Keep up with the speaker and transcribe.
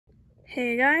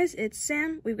Hey guys, it's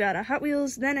Sam. We've got a Hot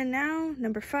Wheels Then and Now,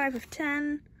 number 5 of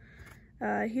 10.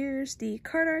 Here's the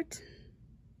card art.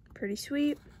 Pretty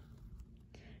sweet.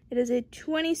 It is a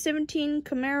 2017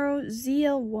 Camaro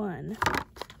ZL1.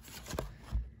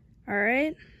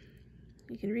 Alright,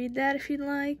 you can read that if you'd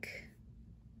like.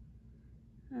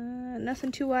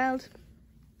 Nothing too wild.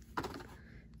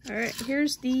 Alright,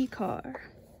 here's the car.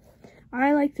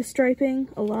 I like the striping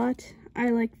a lot. I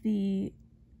like the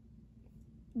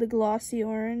glossy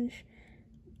orange.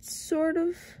 It's sort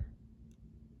of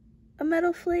a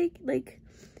metal flake, like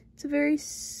it's a very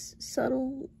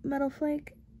subtle metal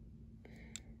flake.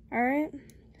 Alright,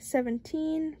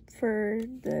 17 for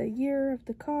the year of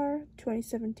the car,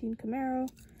 2017 Camaro.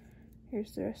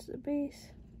 Here's the rest of the base.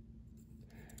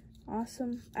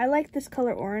 Awesome. I like this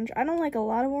color orange. I don't like a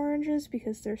lot of oranges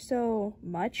because they're so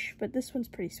much, but this one's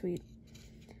pretty sweet.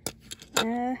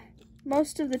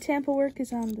 Most of the Tampa work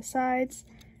is on the sides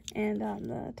and on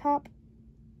the top,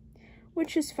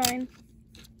 which is fine.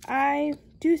 I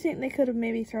do think they could have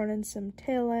maybe thrown in some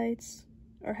taillights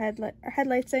or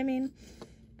headlights, I mean,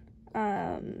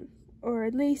 or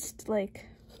at least like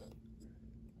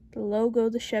the logo,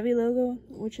 the Chevy logo,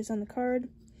 which is on the card.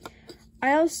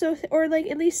 I also, or like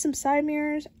at least some side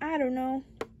mirrors, I don't know,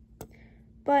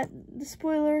 but the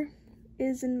spoiler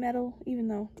is in metal, even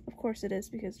though of course it is,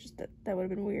 because just that would have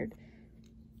been weird.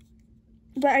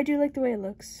 But I do like the way it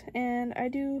looks, and I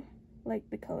do like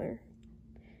the color.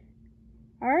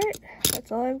 Alright,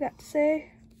 that's all I've got to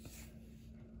say.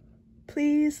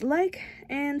 Please like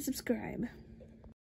and subscribe.